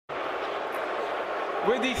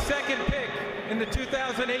With the second pick in the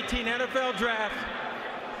 2018 NFL Draft,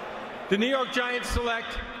 the New York Giants select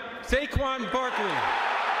Saquon Barkley,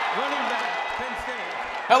 running back, Penn State.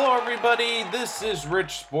 Hello, everybody. This is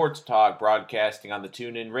Rich Sports Talk, broadcasting on the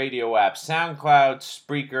TuneIn Radio app, SoundCloud,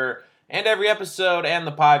 Spreaker, and every episode and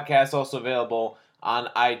the podcast also available on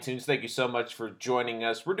iTunes. Thank you so much for joining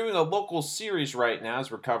us. We're doing a local series right now as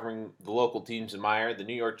we're covering the local teams in my area, the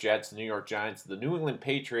New York Jets, the New York Giants, the New England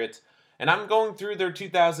Patriots, and I'm going through their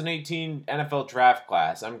 2018 NFL Draft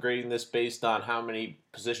class. I'm grading this based on how many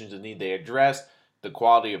positions of need they addressed, the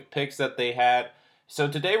quality of picks that they had. So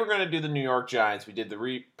today we're going to do the New York Giants. We did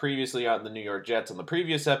the previously on the New York Jets on the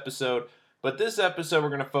previous episode, but this episode we're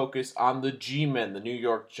going to focus on the G-Men, the New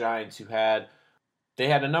York Giants, they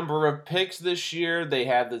had a number of picks this year. They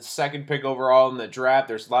had the second pick overall in the draft.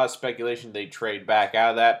 There's a lot of speculation they trade back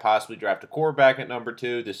out of that, possibly draft a quarterback at number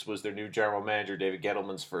 2. This was their new general manager, David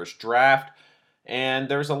Gettleman's first draft. And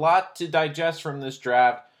there's a lot to digest from this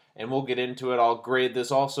draft, and we'll get into it. I'll grade this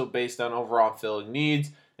also based on overall filling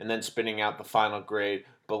needs and then spinning out the final grade.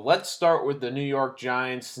 But let's start with the New York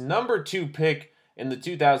Giants' number 2 pick in the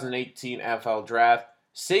 2018 NFL Draft,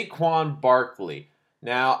 Saquon Barkley.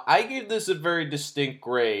 Now, I gave this a very distinct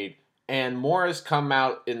grade, and more has come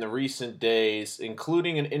out in the recent days,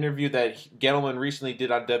 including an interview that Gettleman recently did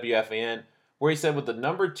on WFAN, where he said with the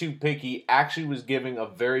number 2 pick, he actually was giving a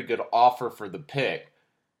very good offer for the pick.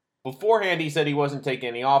 Beforehand, he said he wasn't taking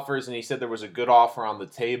any offers, and he said there was a good offer on the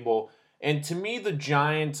table. And to me, the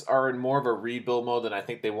Giants are in more of a rebuild mode than I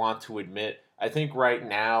think they want to admit. I think right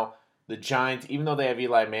now, the Giants, even though they have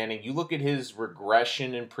Eli Manning, you look at his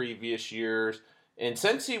regression in previous years, and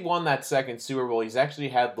since he won that second Super Bowl, he's actually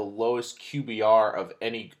had the lowest QBR of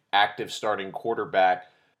any active starting quarterback.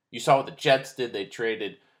 You saw what the Jets did. They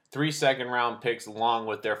traded 3 second-round picks along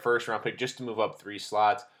with their first-round pick just to move up 3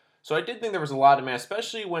 slots. So I did think there was a lot of demand,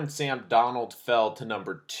 especially when Sam Darnold fell to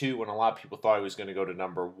number 2 and a lot of people thought he was going to go to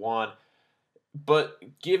number 1.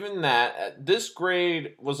 But given that, this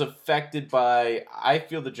grade was affected by, I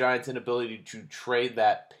feel, the Giants' inability to trade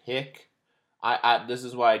that pick. This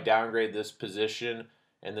is why I downgrade this position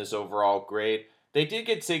and this overall grade. They did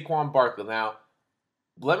get Saquon Barkley. Now,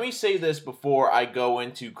 let me say this before I go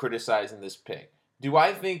into criticizing this pick. Do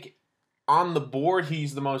I think on the board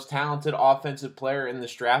he's the most talented offensive player in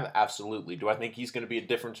this draft? Absolutely. Do I think he's going to be a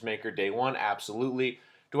difference maker day one? Absolutely.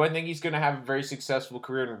 Do I think he's going to have a very successful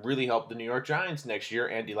career and really help the New York Giants next year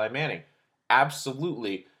and Eli Manning?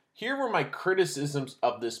 Absolutely. Here were my criticisms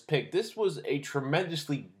of this pick. This was a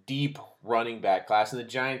tremendously deep running back class, and the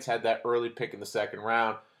Giants had that early pick in the second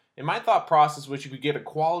round. And my thought process was you could get a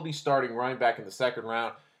quality starting running back in the second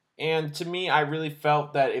round. And to me, I really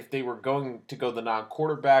felt that if they were going to go the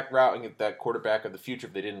non-quarterback route and get that quarterback of the future,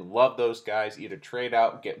 if they didn't love those guys, either trade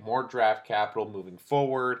out and get more draft capital moving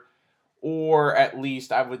forward, or at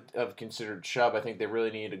least I would have considered Chubb. I think they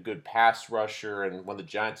really need a good pass rusher, and when the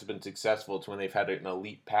Giants have been successful, it's when they've had an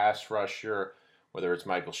elite pass rusher, whether it's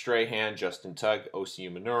Michael Strahan, Justin Tugg, Osi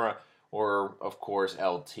Umenyiora, or, of course,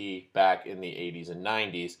 LT back in the 80s and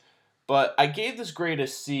 90s. But I gave this grade a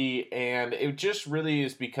C, and it just really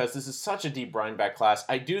is because this is such a deep running back class.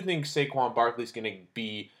 I do think Saquon Barkley is going to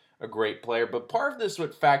be a great player, but part of this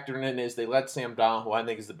what factored in is they let Sam Darnold, who I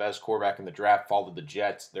think is the best quarterback in the draft, fall to the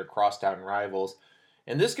Jets, their crosstown rivals.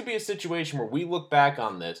 And this could be a situation where we look back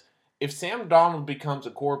on this. If Sam Darnold becomes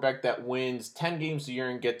a quarterback that wins 10 games a year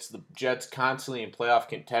and gets the Jets constantly in playoff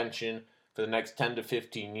contention for the next 10 to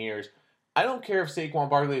 15 years, I don't care if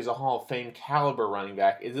Saquon Barkley is a Hall of Fame caliber running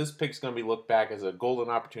back. This pick's going to be looked back as a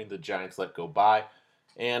golden opportunity the Giants let go by.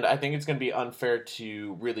 And I think it's going to be unfair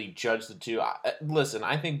to really judge the two. Listen,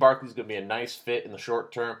 I think Barkley's going to be a nice fit in the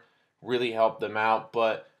short term, really help them out.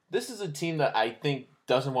 But this is a team that I think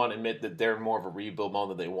doesn't want to admit that they're more of a rebuild mode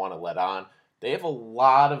than they want to let on. They have a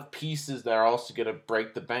lot of pieces that are also going to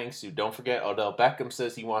break the bank suit. Don't forget, Odell Beckham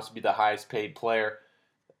says he wants to be the highest paid player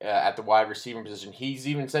at the wide receiver position. He's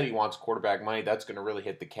even said he wants quarterback money. That's going to really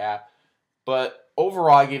hit the cap. But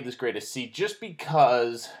overall, I gave this grade a C just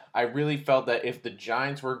because I really felt that if the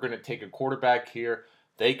Giants were going to take a quarterback here,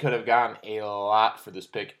 they could have gotten a lot for this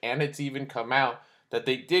pick. And it's even come out that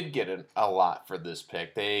they did get a lot for this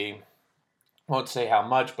pick. They won't say how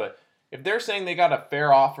much, but if they're saying they got a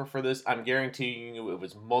fair offer for this, I'm guaranteeing you it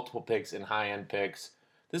was multiple picks and high-end picks.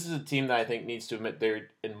 This is a team that I think needs to admit they're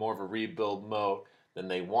in more of a rebuild mode than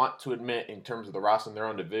they want to admit in terms of the roster in their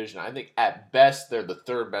own division. I think at best they're the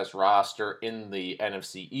third best roster in the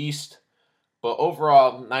NFC East. But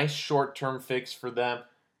overall, nice short-term fix for them.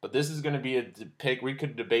 But this is going to be a pick we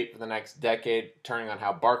could debate for the next decade, turning on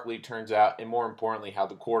how Barkley turns out, and more importantly, how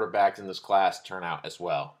the quarterbacks in this class turn out as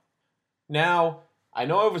well. Now, I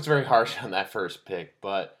know I was very harsh on that first pick,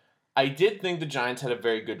 but I did think the Giants had a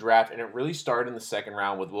very good draft, and it really started in the second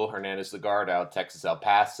round with Will Hernandez, the guard out of Texas El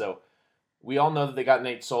Paso. We all know that they got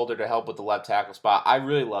Nate Solder to help with the left tackle spot. I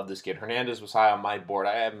really love this kid. Hernandez was high on my board.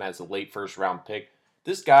 I have him as a late first round pick.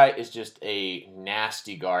 This guy is just a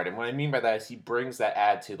nasty guard. And what I mean by that is he brings that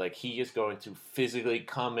attitude. Like, he is going to physically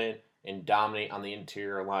come in and dominate on the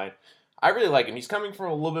interior line. I really like him. He's coming from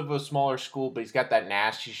a little bit of a smaller school, but he's got that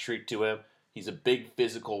nasty streak to him. He's a big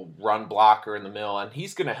physical run blocker in the middle, and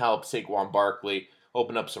he's going to help Saquon Barkley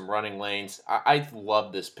open up some running lanes. I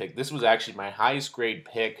love this pick. This was actually my highest grade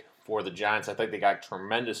pick for the Giants. I think they got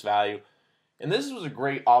tremendous value. And this was a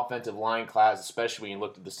great offensive line class, especially when you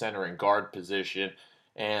looked at the center and guard position.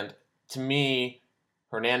 And to me,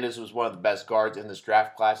 Hernandez was one of the best guards in this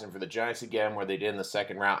draft class. And for the Giants, again, where they did in the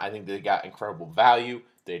second round, I think they got incredible value.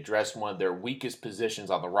 They addressed one of their weakest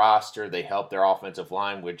positions on the roster. They helped their offensive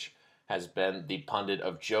line, which has been the pundit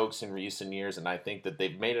of jokes in recent years. And I think that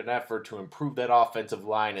they've made an effort to improve that offensive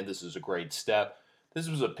line, and this is a great step. This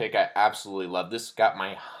was a pick I absolutely love. This got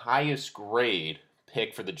my highest grade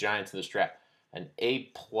pick for the Giants in this draft, an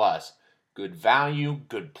A+. Good value,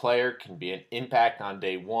 good player, can be an impact on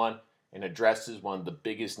day one, and addresses one of the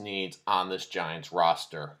biggest needs on this Giants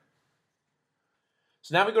roster.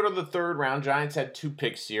 So now we go to the third round. Giants had two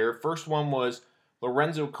picks here. First one was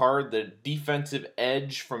Lorenzo Carr, the defensive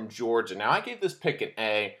edge from Georgia. Now, I gave this pick an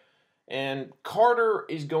A, and Carter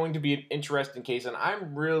is going to be an interesting case, and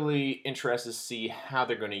I'm really interested to see how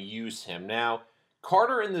they're going to use him. Now,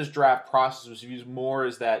 Carter in this draft process was used more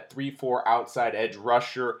as that 3-4 outside edge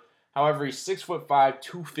rusher. However, he's 6'5",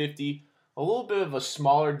 250, a little bit of a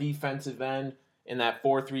smaller defensive end in that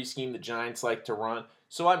 4-3 scheme the Giants like to run.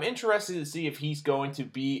 So I'm interested to see if he's going to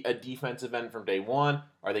be a defensive end from day one.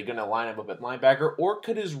 Are they going to line him up at linebacker? Or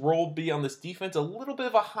could his role be on this defense a little bit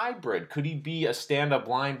of a hybrid? Could he be a stand-up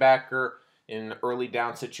linebacker in early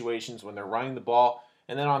down situations when they're running the ball?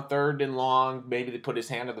 And then on third and long, maybe they put his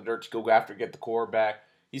hand in the dirt to go after, get the quarterback.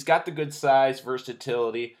 He's got the good size,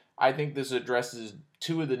 versatility. I think this addresses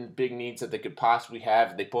two of the big needs that they could possibly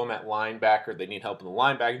have. If they put him at linebacker, they need help in the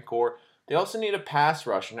linebacking core. They also need a pass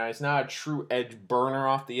rusher. Now, he's not a true edge burner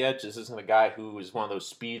off the edge. This isn't a guy who is one of those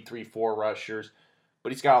speed 3-4 rushers.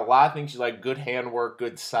 But he's got a lot of things. He's like good handwork,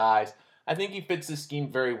 good size. I think he fits this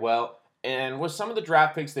scheme very well. And with some of the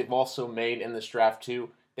draft picks they've also made in this draft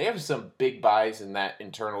too, they have some big buys in that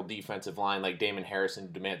internal defensive line, like Damon Harrison,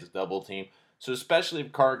 who demands a double team. So especially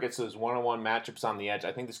if Carr gets those one-on-one matchups on the edge,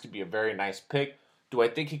 I think this could be a very nice pick. Do I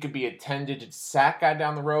think he could be a 10-digit sack guy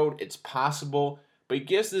down the road? It's possible. But it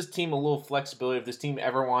gives this team a little flexibility. If this team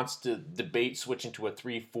ever wants to debate switching to a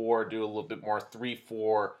 3-4, do a little bit more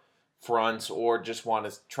 3-4 fronts, or just want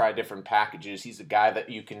to try different packages, he's a guy that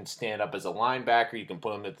you can stand up as a linebacker. You can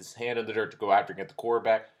put him at his hand in the dirt to go after and get the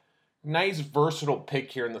quarterback. Nice versatile pick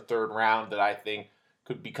here in the third round that I think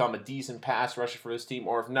could become a decent pass rusher for this team,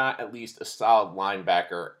 or if not, at least a solid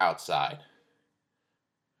linebacker outside.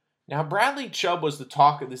 Now, Bradley Chubb was the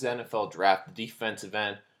talk of this NFL draft, the defensive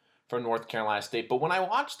end from North Carolina State. But when I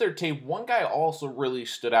watched their tape, one guy also really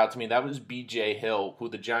stood out to me. That was B.J. Hill, who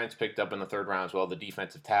the Giants picked up in the third round as well, the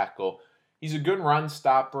defensive tackle. He's a good run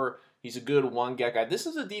stopper. He's a good one-get guy. This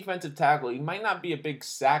is a defensive tackle. He might not be a big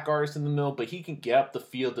sack artist in the middle, but he can get up the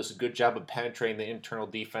field, does a good job of penetrating the internal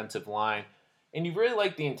defensive line. And you really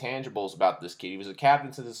like the intangibles about this kid. He was a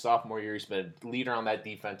captain since his sophomore year. He's been a leader on that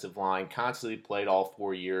defensive line, constantly played all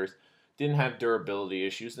 4 years. Didn't have durability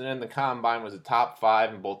issues. And then the combine was a top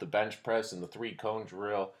 5 in both the bench press and the 3-cone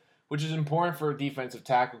drill, which is important for a defensive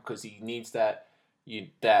tackle because he needs that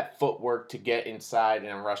footwork to get inside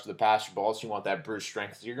and rush to the passer ball. So you want that brute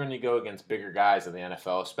strength. So you're going to go against bigger guys in the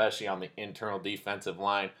NFL, especially on the internal defensive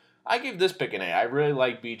line. I gave this pick an A. I really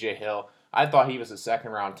like B.J. Hill. I thought he was a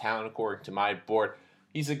second-round talent according to my board.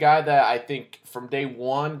 He's a guy that I think from day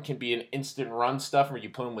one can be an instant run stuffer. You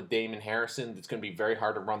put him with Damon Harrison, it's going to be very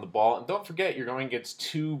hard to run the ball. And don't forget, you're going against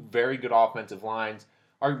two very good offensive lines,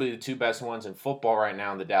 arguably the two best ones in football right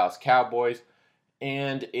now in the Dallas Cowboys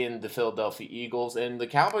and in the Philadelphia Eagles. And the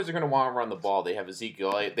Cowboys are going to want to run the ball. They have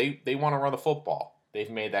Ezekiel. They want to run the football.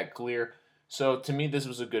 They've made that clear. So to me, this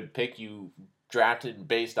was a good pick. You drafted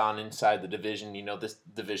based on inside the division. You know, this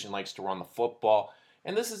division likes to run the football.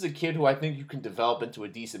 And this is a kid who I think you can develop into a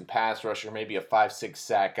decent pass rusher, maybe a 5-6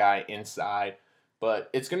 sack guy inside. But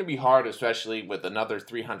it's going to be hard, especially with another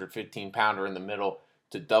 315-pounder in the middle,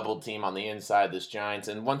 to double team on the inside of this Giants.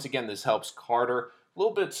 And once again, this helps Carter. A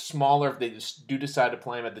little bit smaller if they just do decide to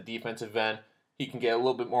play him at the defensive end. He can get a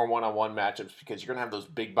little bit more one-on-one matchups because you're going to have those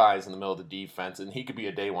big buys in the middle of the defense. And he could be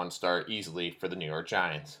a day one start easily for the New York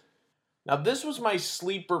Giants. Now, this was my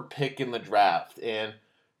sleeper pick in the draft, and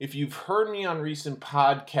if you've heard me on recent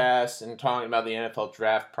podcasts and talking about the NFL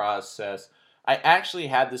draft process, I actually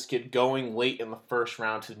had this kid going late in the first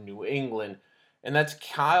round to New England, and that's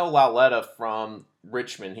Kyle Lauletta from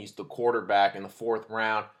Richmond. He's the quarterback in the fourth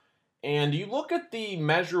round. And you look at the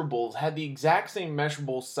measurables, had the exact same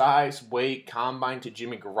measurable size, weight, combine to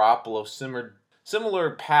Jimmy Garoppolo,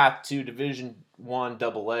 similar path to Division One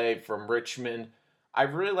AA from Richmond. I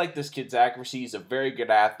really like this kid's accuracy. He's a very good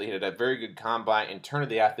athlete, had a very good combine and turn of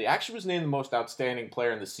the athlete. Actually was named the most outstanding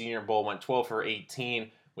player in the Senior Bowl, went 12 for 18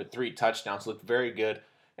 with 3 touchdowns, looked very good.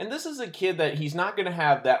 And this is a kid that he's not going to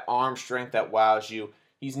have that arm strength that wows you.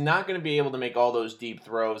 He's not going to be able to make all those deep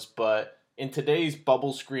throws, but in today's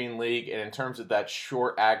bubble screen league and in terms of that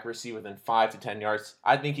short accuracy within 5 to 10 yards,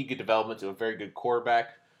 I think he could develop into a very good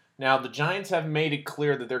quarterback. Now, the Giants have made it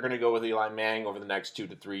clear that they're going to go with Eli Manning over the next 2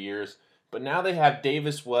 to 3 years. But now they have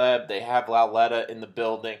Davis Webb, they have Lauletta in the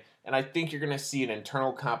building, and I think you're going to see an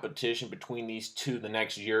internal competition between these two the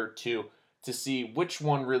next year or two to see which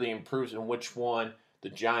one really improves and which one the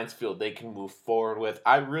Giants feel they can move forward with.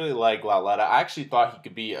 I really like Lauletta. I actually thought he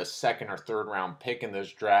could be a second or third round pick in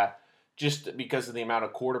this draft just because of the amount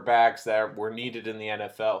of quarterbacks that were needed in the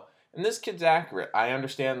NFL. And this kid's accurate. I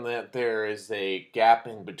understand that there is a gap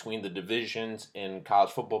in between the divisions in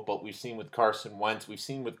college football, but we've seen with Carson Wentz, we've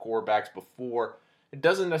seen with quarterbacks before. It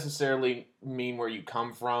doesn't necessarily mean where you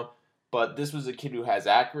come from, but this was a kid who has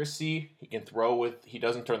accuracy. He can throw he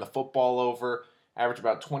doesn't turn the football over, averaged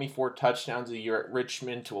about 24 touchdowns a year at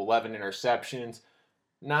Richmond to 11 interceptions.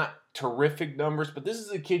 Not terrific numbers, but this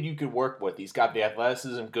is a kid you could work with. He's got the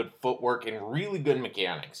athleticism, good footwork, and really good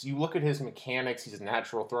mechanics. You look at his mechanics, he's a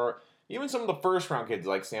natural thrower. Even some of the first-round kids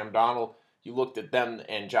like Sam Darnold, you looked at them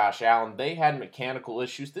and Josh Allen, they had mechanical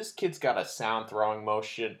issues. This kid's got a sound throwing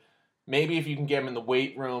motion. Maybe if you can get him in the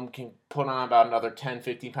weight room, can put on about another 10,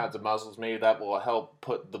 15 pounds of muscles, maybe that will help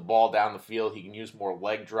put the ball down the field. He can use more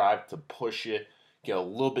leg drive to push it, get a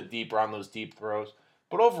little bit deeper on those deep throws.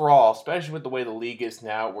 But overall, especially with the way the league is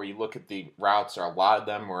now, where you look at the routes, a lot of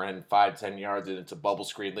them are in 5, 10 yards, and it's a bubble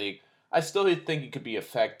screen league, I still think it could be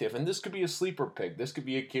effective. And this could be a sleeper pick. This could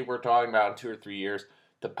be a kid we're talking about in 2 or 3 years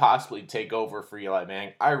to possibly take over for Eli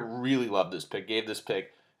Manning. I really love this pick. Gave this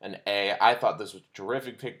pick an A. I thought this was a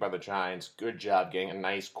terrific pick by the Giants. Good job getting a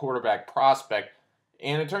nice quarterback prospect.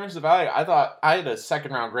 And in terms of value, I thought I had a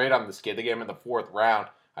second-round grade on this kid. They gave him in the 4th round.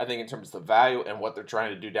 I think in terms of the value and what they're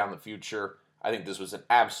trying to do down the future, I think this was an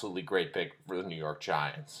absolutely great pick for the New York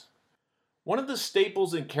Giants. One of the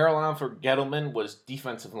staples in Carolina for Gettleman was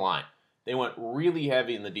defensive line. They went really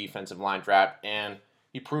heavy in the defensive line draft, and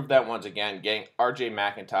he proved that once again, getting R.J.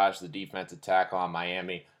 McIntosh, the defensive tackle on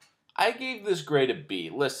Miami. I gave this grade a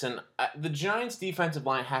B. Listen, the Giants' defensive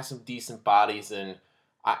line has some decent bodies, and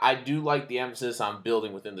I do like the emphasis on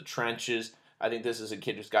building within the trenches. I think this is a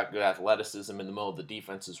kid who's got good athleticism in the middle of the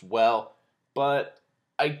defense as well, but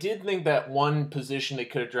I did think that one position they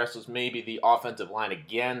could address was maybe the offensive line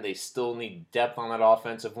again. They still need depth on that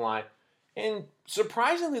offensive line. And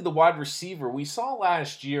surprisingly, the wide receiver, we saw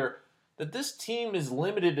last year that this team is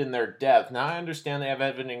limited in their depth. Now, I understand they have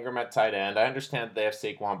Evan Ingram at tight end. I understand that they have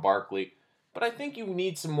Saquon Barkley. But I think you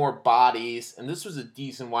need some more bodies, and this was a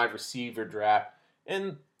decent wide receiver draft.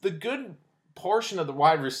 And the good portion of the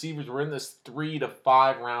wide receivers were in this 3 to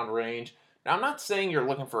 5 round range. Now, I'm not saying you're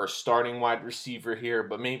looking for a starting wide receiver here,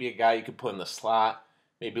 but maybe a guy you could put in the slot,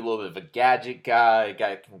 maybe a little bit of a gadget guy, a guy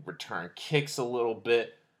that can return kicks a little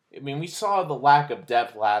bit. I mean, we saw the lack of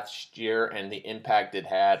depth last year and the impact it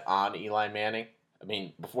had on Eli Manning. I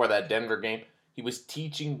mean, before that Denver game, he was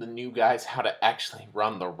teaching the new guys how to actually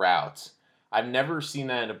run the routes. I've never seen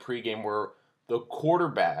that in a pregame where the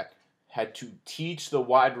quarterback had to teach the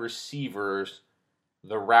wide receivers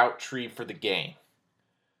the route tree for the game.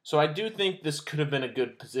 So I do think this could have been a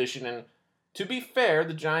good position. And to be fair,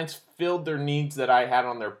 the Giants filled their needs that I had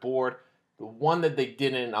on their board. The one that they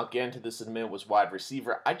didn't, and I'll get into this in a minute, was wide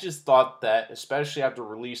receiver. I just thought that, especially after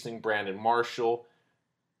releasing Brandon Marshall,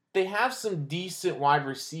 they have some decent wide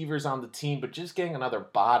receivers on the team, but just getting another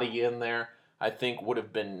body in there, I think would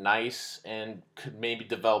have been nice and could maybe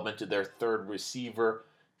develop into their third receiver.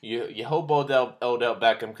 You hope Odell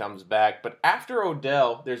Beckham comes back, but after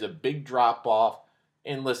Odell, there's a big drop-off.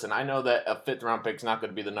 And listen, I know that a 5th-round pick is not going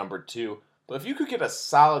to be the number 2, but if you could get a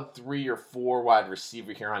solid 3 or 4 wide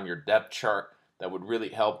receiver here on your depth chart, that would really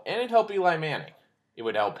help. And it'd help Eli Manning. It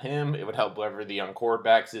would help him. It would help whoever the young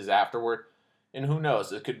quarterbacks is afterward. And who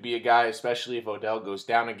knows? It could be a guy, especially if Odell goes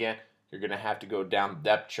down again, you're going to have to go down the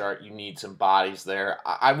depth chart. You need some bodies there.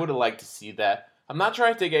 I would have liked to see that. I'm not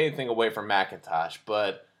trying to take anything away from McIntosh,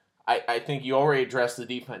 but I think you already addressed the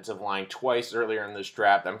defensive line twice earlier in this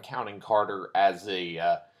draft. I'm counting Carter as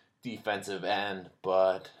a defensive end,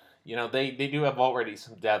 but they do have already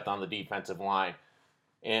some depth on the defensive line.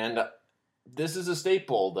 And this is a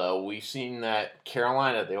staple, though. We've seen that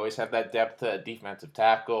Carolina, they always have that depth at defensive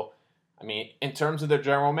tackle. I mean, in terms of their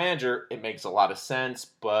general manager, it makes a lot of sense,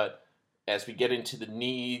 but as we get into the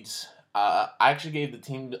needs, I actually gave the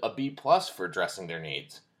team a B+ for addressing their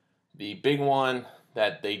needs. The big one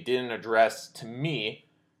that they didn't address, to me,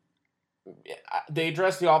 they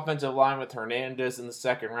addressed the offensive line with Hernandez in the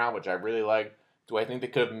second round, which I really like. Do I think they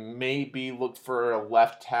could have maybe looked for a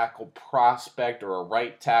left tackle prospect or a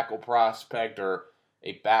right tackle prospect or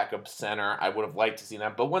a backup center? I would have liked to see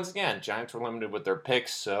that. But once again, Giants were limited with their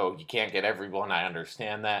picks, so you can't get everyone. I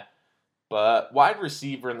understand that. But wide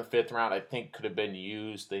receiver in the 5th round, I think, could have been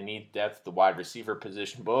used. They need depth at the wide receiver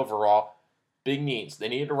position. But overall, big needs. They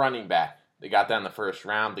needed a running back. They got that in the 1st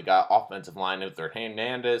round. They got offensive line with their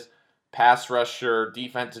Hernandez, pass rusher,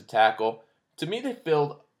 defensive tackle. To me, they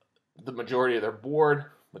filled the majority of their board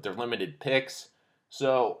with their limited picks.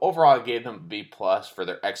 So overall, I gave them a B+ for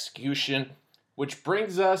their execution, which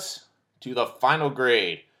brings us to the final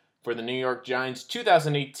grade for the New York Giants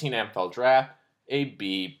 2018 NFL Draft, a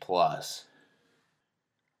B+.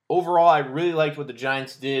 Overall, I really liked what the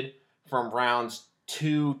Giants did from rounds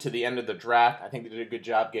 2 to the end of the draft. I think they did a good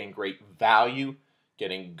job getting great value,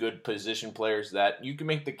 getting good position players that you can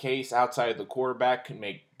make the case outside of the quarterback can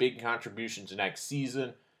make big contributions next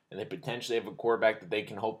season, and they potentially have a quarterback that they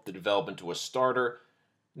can hope to develop into a starter.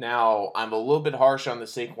 Now, I'm a little bit harsh on the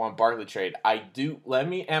Saquon Barkley trade. Let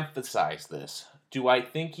me emphasize this. Do I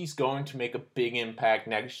think he's going to make a big impact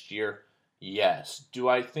next year? Yes. Do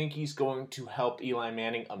I think he's going to help Eli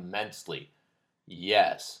Manning immensely?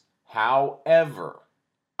 Yes. However,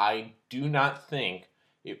 I do not think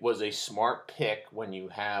it was a smart pick when you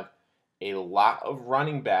have a lot of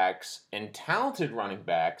running backs and talented running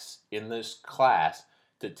backs in this class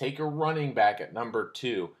to take a running back at number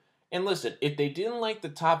 2. And listen, if they didn't like the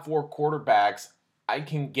top 4 quarterbacks, I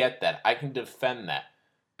can get that. I can defend that.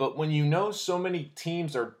 But when you know so many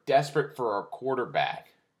teams are desperate for a quarterback,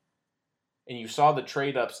 and you saw the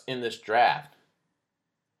trade-ups in this draft,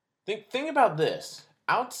 think about this.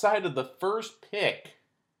 Outside of the first pick,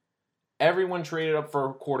 everyone traded up for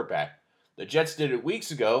a quarterback. The Jets did it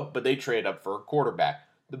weeks ago, but they traded up for a quarterback.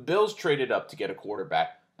 The Bills traded up to get a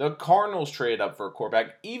quarterback. The Cardinals traded up for a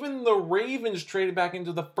quarterback. Even the Ravens traded back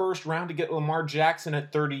into the 1st round to get Lamar Jackson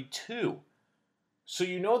at 32. So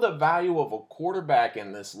you know the value of a quarterback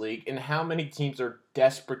in this league and how many teams are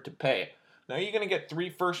desperate to pay. Now you're going to get 3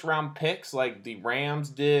 first-round picks like the Rams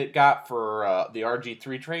got for the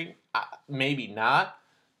RG3 trade? Maybe not.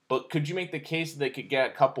 But could you make the case that they could get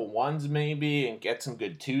a couple 1s maybe and get some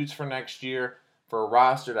good 2s for next year for a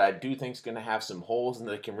roster that I do think is going to have some holes and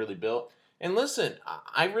they can really build? And listen,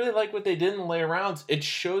 I really like what they did in the later rounds. It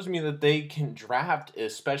shows me that they can draft,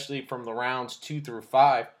 especially from the rounds 2 through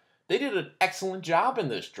 5. They did an excellent job in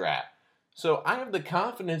this draft. So I have the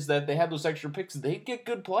confidence that they had those extra picks, they'd get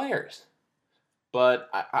good players. But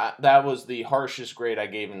that was the harshest grade I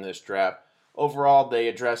gave in this draft. Overall, they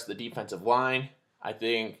addressed the defensive line. I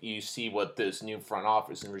think you see what this new front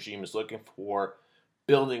office and regime is looking for.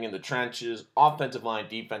 Building in the trenches, offensive line,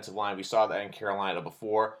 defensive line. We saw that in Carolina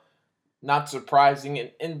before. Not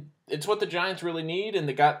surprising, and it's what the Giants really need, and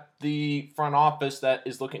they got the front office that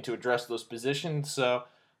is looking to address those positions. So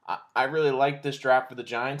I really like this draft for the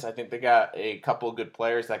Giants. I think they got a couple of good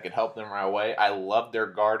players that could help them right away. I love their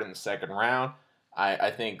guard in the 2nd round.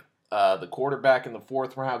 I think the quarterback in the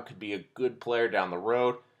 4th round could be a good player down the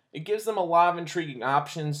road. It gives them a lot of intriguing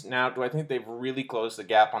options. Now, do I think they've really closed the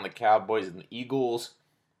gap on the Cowboys and the Eagles?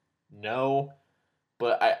 No.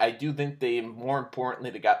 But I do think more importantly,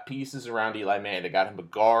 they got pieces around Eli Manning. They got him a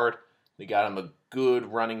guard. They got him a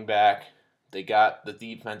good running back. They got the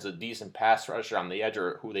defense, a decent pass rusher on the edge,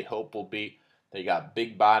 or who they hope will be. They got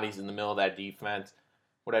big bodies in the middle of that defense.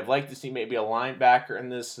 Would I've liked to see maybe a linebacker in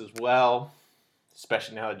this as well,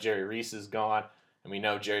 especially now that Jerry Reese is gone. And we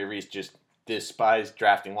know Jerry Reese just despised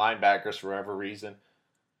drafting linebackers for whatever reason.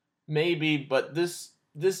 Maybe, but this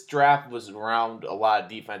draft was around a lot of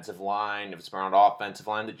defensive line. It was around offensive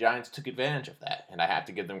line. The Giants took advantage of that, and I have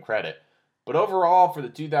to give them credit. But overall, for the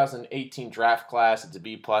 2018 draft class, it's a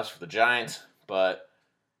B+ for the Giants. But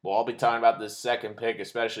we'll all be talking about this 2nd pick,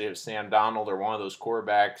 especially if Sam Darnold or one of those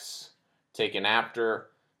quarterbacks taken after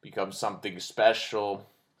becomes something special.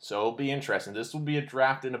 So it'll be interesting. This will be a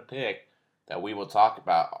draft and a pick that we will talk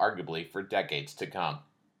about, arguably, for decades to come.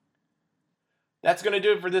 That's going to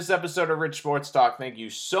do it for this episode of Rich Sports Talk. Thank you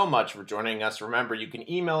so much for joining us. Remember, you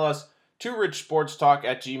can email us to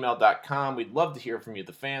richsportstalk@gmail.com. We'd love to hear from you,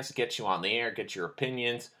 the fans, get you on the air, get your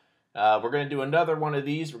opinions. We're going to do another one of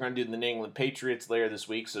these. We're going to do the New England Patriots later this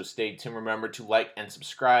week, so stay tuned. Remember to like and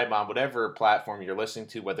subscribe on whatever platform you're listening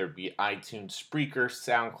to, whether it be iTunes, Spreaker,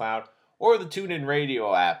 SoundCloud, or the TuneIn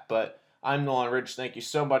Radio app. But I'm Nolan Rich. Thank you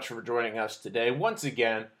so much for joining us today. Once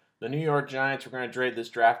again, the New York Giants, we're going to grade this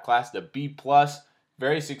draft class to B+.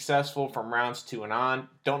 Very successful from rounds 2 and on.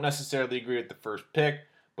 Don't necessarily agree with the first pick,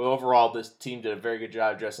 but overall, this team did a very good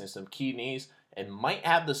job addressing some key needs and might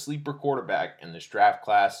have the sleeper quarterback in this draft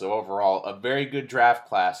class. So overall, a very good draft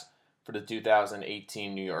class for the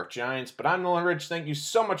 2018 New York Giants. But I'm Nolan Rich. Thank you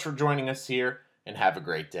so much for joining us here, and have a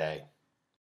great day.